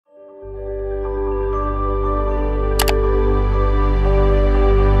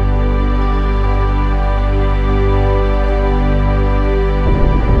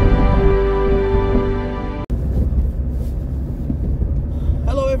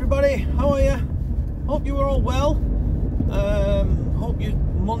everybody, how are you? Hope you are all well. Hope your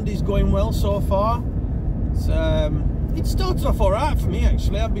Monday's going well so far. It started off alright for me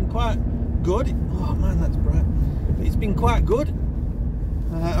actually. I've been quite good. Oh man, that's bright. It's been quite good.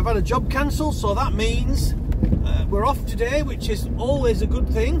 I've had a job cancelled, so that means we're off today, which is always a good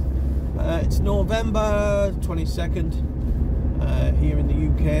thing. It's November 22nd here in the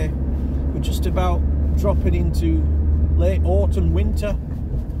UK. We're just about dropping into late autumn, winter.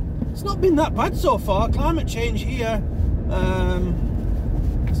 It's not been that bad so far. Climate change here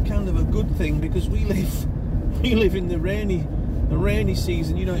is kind of a good thing because we live in the rainy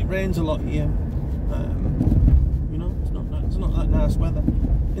season. You know, it rains a lot here. You know, it's not that nice weather.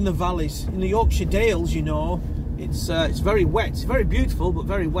 In the valleys, in the Yorkshire Dales, you know, it's very wet. It's very beautiful, but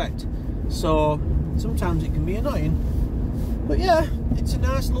very wet. So sometimes it can be annoying. But yeah, it's a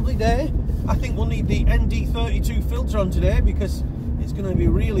nice, lovely day. I think we'll need the ND32 filter on today because it's going to be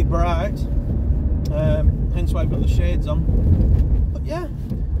really bright. Hence why I've got the shades on. But yeah,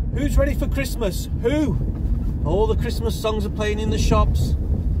 who's ready for Christmas? Who? All the Christmas songs are playing in the shops.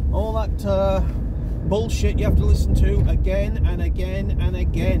 All that bullshit you have to listen to again and again and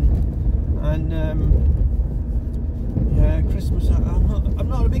again. And yeah, Christmas. I'm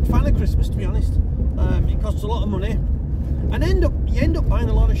not a big fan of Christmas, to be honest. It costs a lot of money, and you end up buying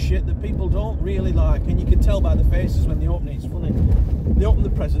a lot of shit that people don't really like, and you can tell by the faces when they open it. It's funny. They open the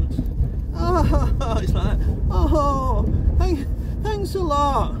presents. Oh, it's like, oh, thanks a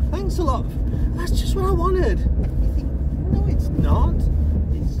lot. Thanks a lot. That's just what I wanted. You think, no, it's not.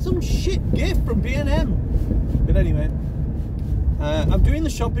 It's some shit gift from B&M. But anyway, I'm doing the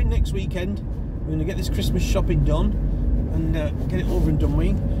shopping next weekend. We're going to get this Christmas shopping done and get it over and done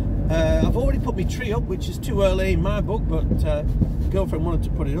with. I've already put my tree up, which is too early in my book, but my girlfriend wanted to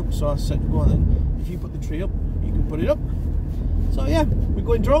put it up, so I said, go on then, if you put the tree up, you can put it up. So yeah, we're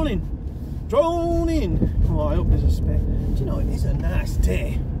going droning. Droning! Oh, I hope there's a space. Do you know, it is a nice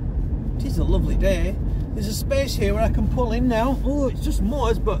day. It is a lovely day. There's a space here where I can pull in now. Oh, it's just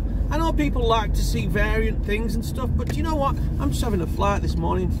mud, but I know people like to see variant things and stuff, but do you know what? I'm just having a flight this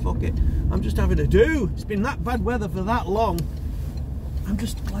morning, fuck it. I'm just having a do. It's been that bad weather for that long. I'm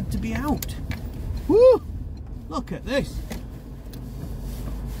just glad to be out. Woo! Look at this.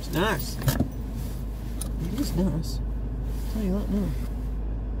 It's nice. It is nice. I'll tell you that now.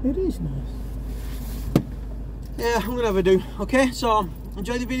 It is nice. Yeah, I'm gonna have a do. Okay, so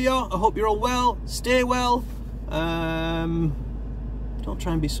enjoy the video. I hope you're all well. Stay well. Don't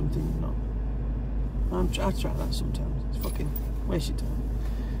try and be something you're not. I try that sometimes. It's fucking waste your time.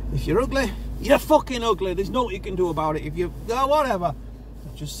 If you're ugly, you're fucking ugly. There's nothing you can do about it. If you whatever.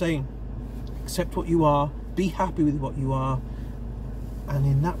 I'm just saying, accept what you are. Be happy with what you are, and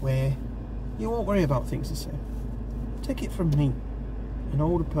in that way, you won't worry about things to say. Take it from me, an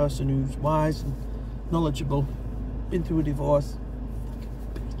older person who's wise and knowledgeable, been through a divorce.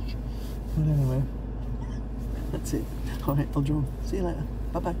 Bitch. But anyway, that's it. Alright, I'll drone. See you later.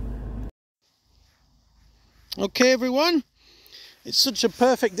 Bye-bye. Okay, everyone. It's such a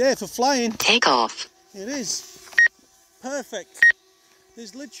perfect day for flying. Take off. It is. Perfect.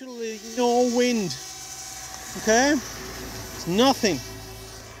 There's literally no wind. Okay? It's nothing.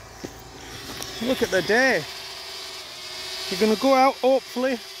 Look at the day. We're going to go out,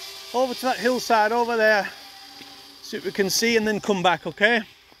 hopefully, over to that hillside over there. See what we can see and then come back, okay?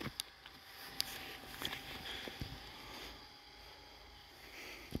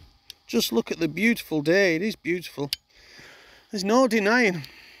 Just look at the beautiful day. It is beautiful. There's no denying.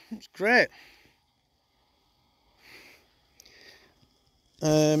 It's great.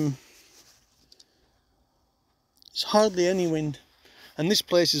 It's hardly any wind. And this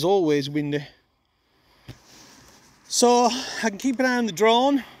place is always windy. So I can keep an eye on the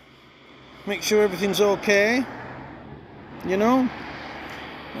drone, make sure everything's okay, you know,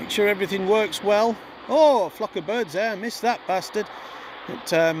 make sure everything works well. Oh, a flock of birds there, I missed that bastard.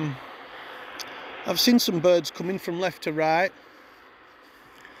 But I've seen some birds coming from left to right.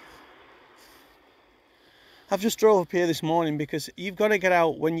 I've just drove up here this morning because you've got to get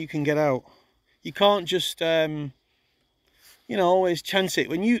out when you can get out. You can't just you know, always chance it.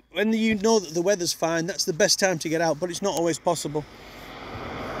 When you know that the weather's fine, that's the best time to get out, but it's not always possible.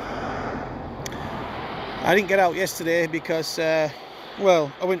 I didn't get out yesterday because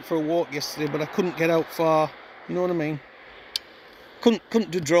well, I went for a walk yesterday, but I couldn't get out far, you know what I mean?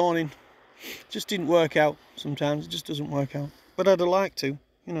 Couldn't do droning. Just didn't work out sometimes. It just doesn't work out, but I'd have liked to,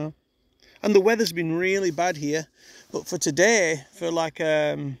 you know. And the weather's been really bad here, but for today, for like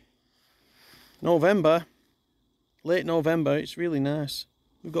November, late November, it's really nice.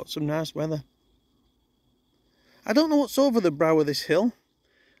 We've got some nice weather. I don't know what's over the brow of this hill.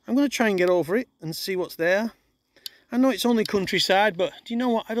 I'm going to try and get over it and see what's there. I know it's only countryside, but do you know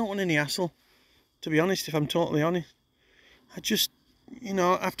what? I don't want any hassle, to be honest, if I'm totally honest. I just, you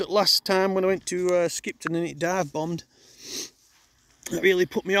know, after last time when I went to Skipton and it dive bombed, that really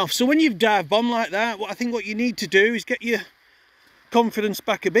put me off. So when you've dive bombed like that, I think what you need to do is get your confidence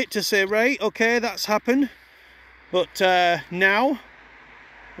back a bit to say, right, okay, that's happened, but now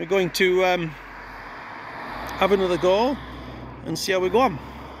we're going to have another go and see how we go on.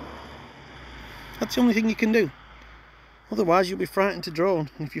 That's the only thing you can do. Otherwise you'll be frightened to drone,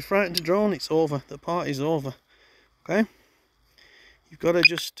 and if you're frightened to drone, it's over. The party's over. Okay, you've got to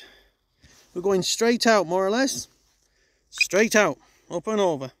just, we're going straight out, more or less, straight out, up and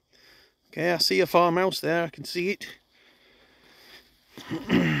over. Okay, I see a farmhouse there, I can see it.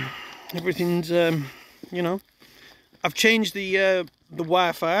 Everything's you know, I've changed the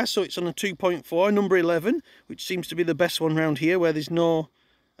Wi-Fi, so it's on a 2.4 number 11, which seems to be the best one around here, where there's no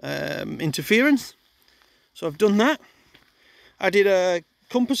interference. So I've done that. I did a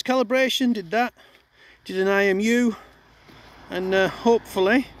compass calibration, did that, did an IMU, and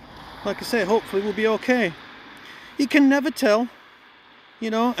hopefully, like I say, hopefully we'll be okay. You can never tell, you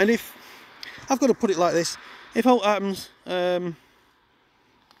know, and if, I've got to put it like this, if all happens, I've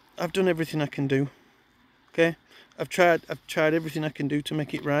done everything I can do. Okay, I've tried everything I can do to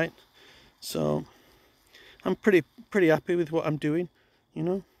make it right. So I'm pretty happy with what I'm doing, you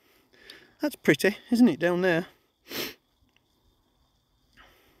know. That's pretty, isn't it, down there?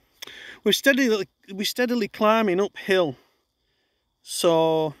 We're steadily climbing uphill.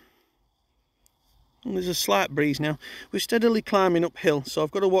 So there's a slight breeze now. We're steadily climbing uphill, so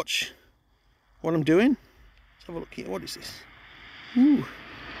I've got to watch what I'm doing. Let's have a look here. What is this? Ooh.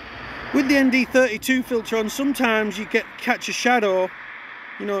 With the ND32 filter on, sometimes you catch a shadow.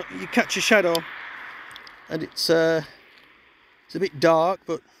 You know, you catch a shadow, and it's a bit dark,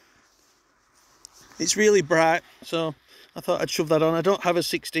 but it's really bright. So I thought I'd shove that on. I don't have a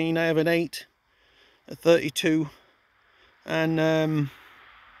 16. I have an 8, a 32, and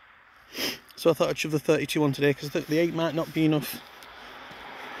so I thought I'd shove the 32 on today because I thought the 8 might not be enough.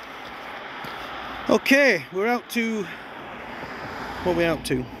 Okay, we're out to, what are we out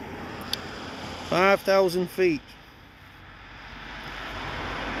to? 5,000 feet.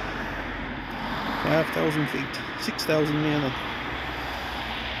 5,000 feet. 6,000 nearly.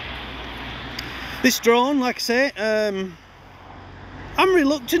 This drone, like I say, I'm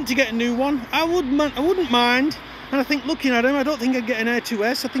reluctant to get a new one. I wouldn't mind. And I think looking at him, I don't think I'd get an Air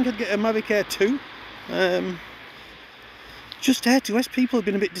 2S. I think I'd get a Mavic Air 2. Just Air 2S, people have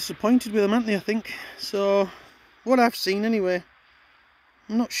been a bit disappointed with them, haven't they, I think. So, what I've seen anyway.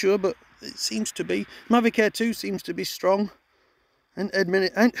 I'm not sure, but it seems to be. Mavic Air 2 seems to be strong. And I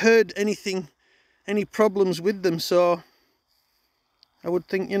haven't heard anything, any problems with them, so I would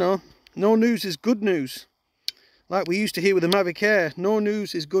think, you know, no news is good news. Like we used to hear with the Mavic Air, no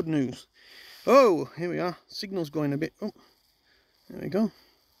news is good news. Oh, here we are. Signal's going a bit. Oh, there we go.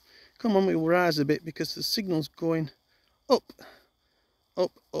 Come on, we'll rise a bit because the signal's going up,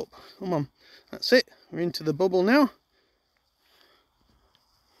 up, up. Come on. That's it. We're into the bubble now.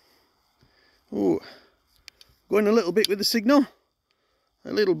 Oh, going a little bit with the signal.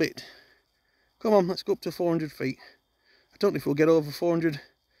 A little bit. Come on, let's go up to 400 feet. I don't know if we'll get over 400.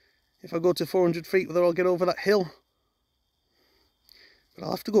 If I go to 400 feet, whether I'll get over that hill. But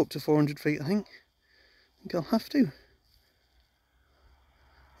I'll have to go up to 400 feet, I think. I think I'll have to.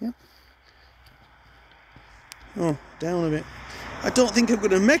 Yep. Oh, down a bit. I don't think I'm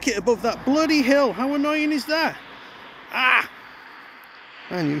going to make it above that bloody hill. How annoying is that? Ah!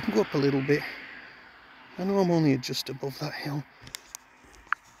 Man, you can go up a little bit. I know I'm only just above that hill.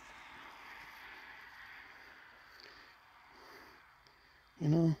 You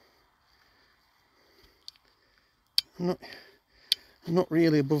know, I'm not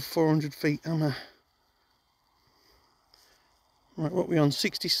really above 400 feet, am I? Right, what are we on?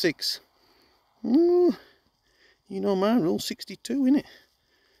 66. Ooh, you know my rule, 62,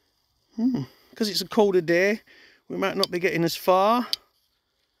 innit? Because it's a colder day, we might not be getting as far.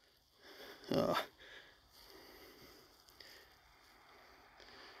 Oh.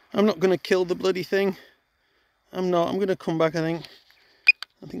 I'm not going to kill the bloody thing. I'm not. I'm going to come back, I think.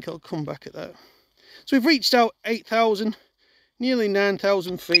 I think I'll come back at that. So we've reached out 8,000, nearly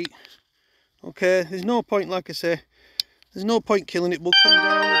 9,000 feet. Okay, there's no point, like I say, there's no point killing it. We'll come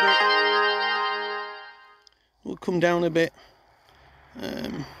down a bit. We'll come down a bit.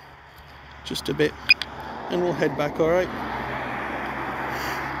 Just a bit. And we'll head back, alright?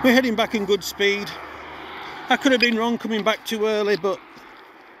 We're heading back in good speed. I could have been wrong coming back too early, but,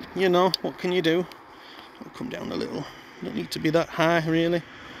 you know, what can you do? We'll come down a little. Don't need to be that high, really.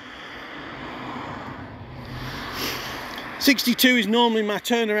 62 is normally my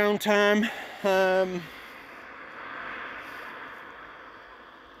turnaround time.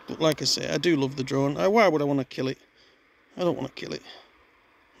 But like I say, I do love the drone. Why would I want to kill it? I don't want to kill it,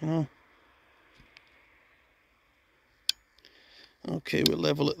 you know. Okay, we're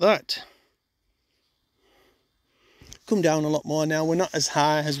level at that. Come down a lot more now. We're not as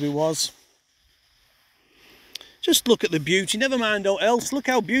high as we was. Just look at the beauty. Never mind what else. Look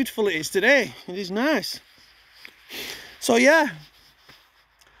how beautiful it is today. It is nice. So yeah,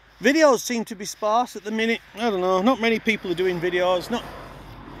 videos seem to be sparse at the minute. I don't know. Not many people are doing videos. Not,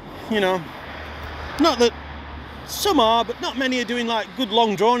 you know, not that some are, but not many are doing like good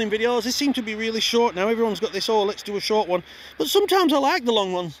long drawing videos. They seem to be really short now. Everyone's got this, oh, let's do a short one. But sometimes I like the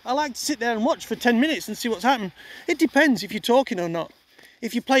long ones. I like to sit there and watch for 10 minutes and see what's happening. It depends if you're talking or not.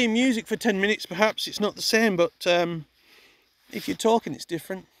 If you're playing music for 10 minutes, perhaps it's not the same, but if you're talking, it's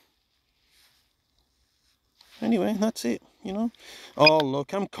different. Anyway, that's it, you know. Oh,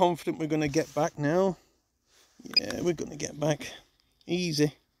 look, I'm confident we're going to get back now. Yeah, we're going to get back.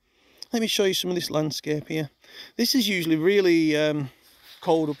 Easy. Let me show you some of this landscape here. This is usually really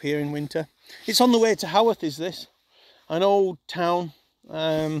cold up here in winter. It's on the way to Haworth, is this? An old town.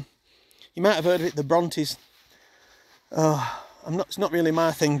 You might have heard of it, the Brontes. It's not really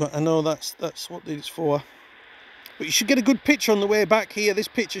my thing, but I know that's what it's for. But you should get a good picture on the way back here. This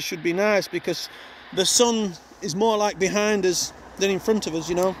picture should be nice because the sun is more like behind us than in front of us,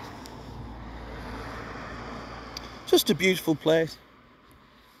 you know. Just a beautiful place.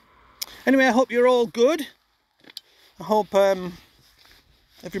 Anyway, I hope you're all good. I hope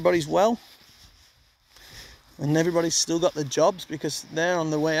everybody's well. And everybody's still got their jobs because they're on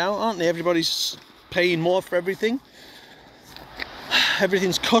the way out, aren't they? Everybody's paying more for everything.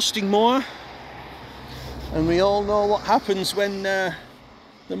 Everything's costing more. And we all know what happens when the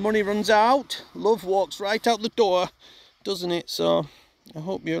money runs out. Love walks right out the door, doesn't it? So I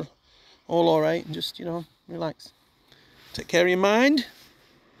hope you're all alright and just, you know, relax. Take care of your mind.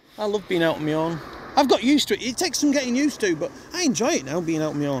 I love being out on my own. I've got used to it. It takes some getting used to, but I enjoy it now, being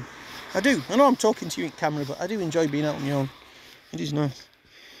out on my own. I do. I know I'm talking to you in camera, but I do enjoy being out on my own. It is nice.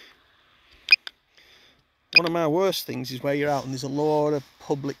 One of my worst things is where you're out and there's a lot of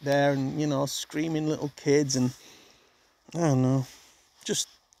public there and, you know, screaming little kids and, I don't know, just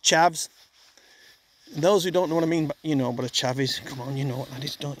chavs. And those who don't know what I mean, but you know what a chav is. Come on, you know what that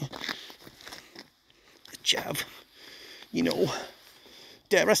is, don't you? A chav. You know.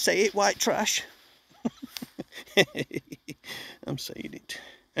 Dare I say it, white trash? I'm saying it.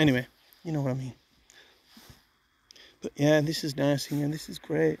 Anyway, you know what I mean. But yeah, this is nice here. This is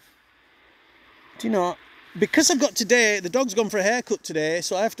great. Do you know, because I've got today, the dog's gone for a haircut today,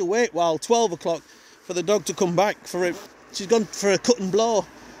 so I have to wait while 12 o'clock for the dog to come back for it. She's gone for a cut and blow.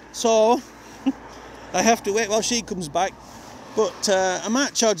 So I have to wait while she comes back. But I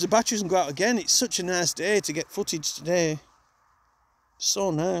might charge the batteries and go out again. It's such a nice day to get footage today.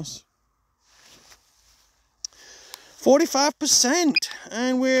 So nice. 45%,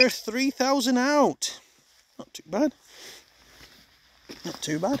 and we're 3,000 out. Not too bad. Not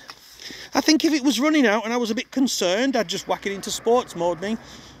too bad. I think if it was running out and I was a bit concerned, I'd just whack it into sports mode, me,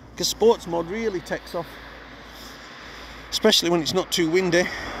 because sports mode really takes off, especially when it's not too windy.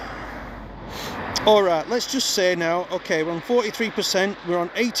 All right, let's just say now, okay, we're on 43%. We're on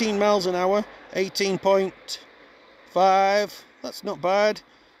 18 miles an hour, 18.5. That's not bad.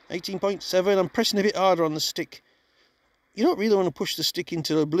 18.7. I'm pressing a bit harder on the stick. You don't really want to push the stick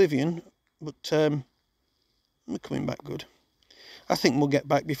into oblivion, but we're coming back good. I think we'll get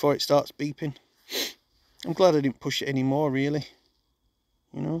back before it starts beeping. I'm glad I didn't push it anymore, really.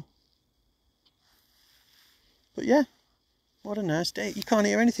 You know. But yeah, what a nice day. You can't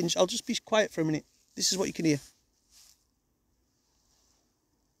hear anything. I'll just be quiet for a minute. This is what you can hear.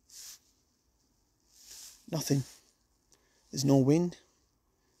 Nothing. There's no wind.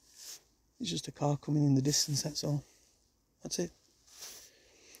 There's just a car coming in the distance, that's all. That's it.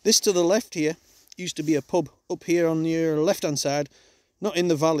 This to the left here used to be a pub up here on your left hand side. Not in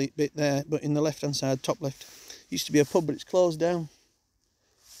the valley bit there, but in the left hand side, top left. Used to be a pub, but it's closed down.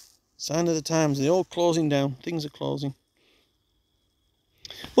 Sign of the times, they're all closing down. Things are closing.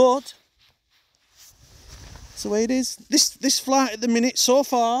 But that's the way it is. This flight at the minute, so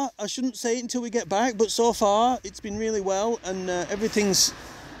far, I shouldn't say it until we get back, but so far it's been really well, and everything's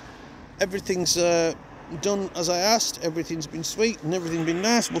done as I asked. Everything's been sweet and everything's been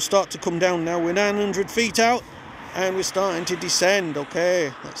nice. We'll start to come down now. We're 900 feet out and we're starting to descend.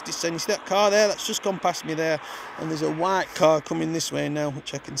 Okay, let's descend. You see that car there? That's just gone past me there, and there's a white car coming this way now,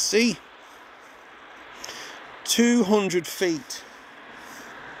 which I can see. 200 feet.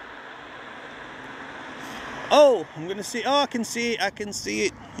 Oh, I'm going to see. Oh, I can see it. I can see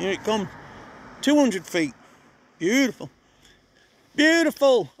it. Here it comes. 200 feet. Beautiful.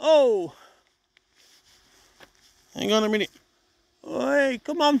 Beautiful. Oh. Hang on a minute. Oh, hey,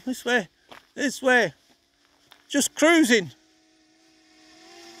 come on. This way. This way. Just cruising.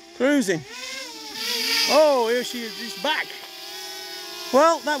 Cruising. Oh, here she is. She's back.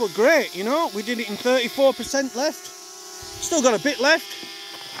 Well, that was great, you know. We did it in 34% left. Still got a bit left.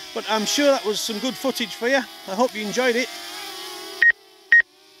 But I'm sure that was some good footage for you. I hope you enjoyed it.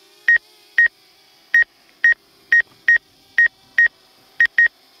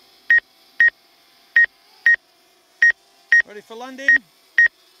 Ready for landing?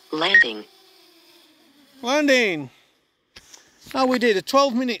 Landing. Landing. Now we did a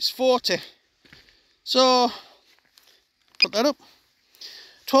 12 minutes 40. So, put that up.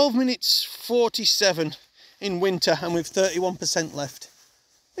 12 minutes 47 in winter and with 31% left.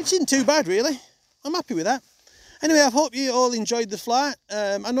 Which isn't too bad really. I'm happy with that. Anyway, I hope you all enjoyed the flight.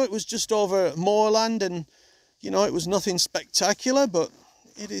 I know it was just over moorland and, you know, it was nothing spectacular, but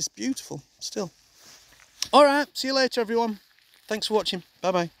it is beautiful still. Alright, see you later everyone. Thanks for watching.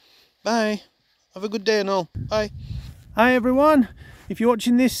 Bye-bye. Bye. Have a good day and all. Bye. Hi everyone. If you're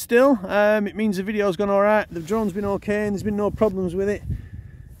watching this still, it means the video's gone alright. The drone's been okay and there's been no problems with it.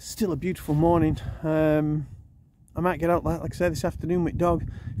 Still a beautiful morning. I might get out, like I said, this afternoon with dog,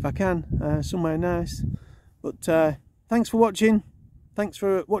 if I can, somewhere nice. But thanks for watching. Thanks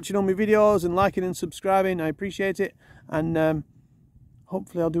for watching all my videos and liking and subscribing. I appreciate it. And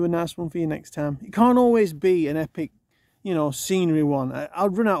hopefully I'll do a nice one for you next time. It can't always be an epic, you know, scenery one. I'll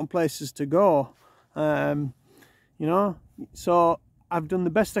run out of places to go, you know. So I've done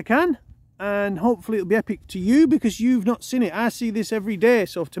the best I can. And hopefully it'll be epic to you because you've not seen it. I see this every day.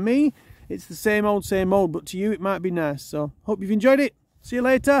 So to me, it's the same old, but to you it might be nice. So hope you've enjoyed it. See you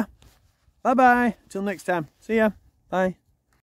later. Bye bye. Till next time. See ya. Bye.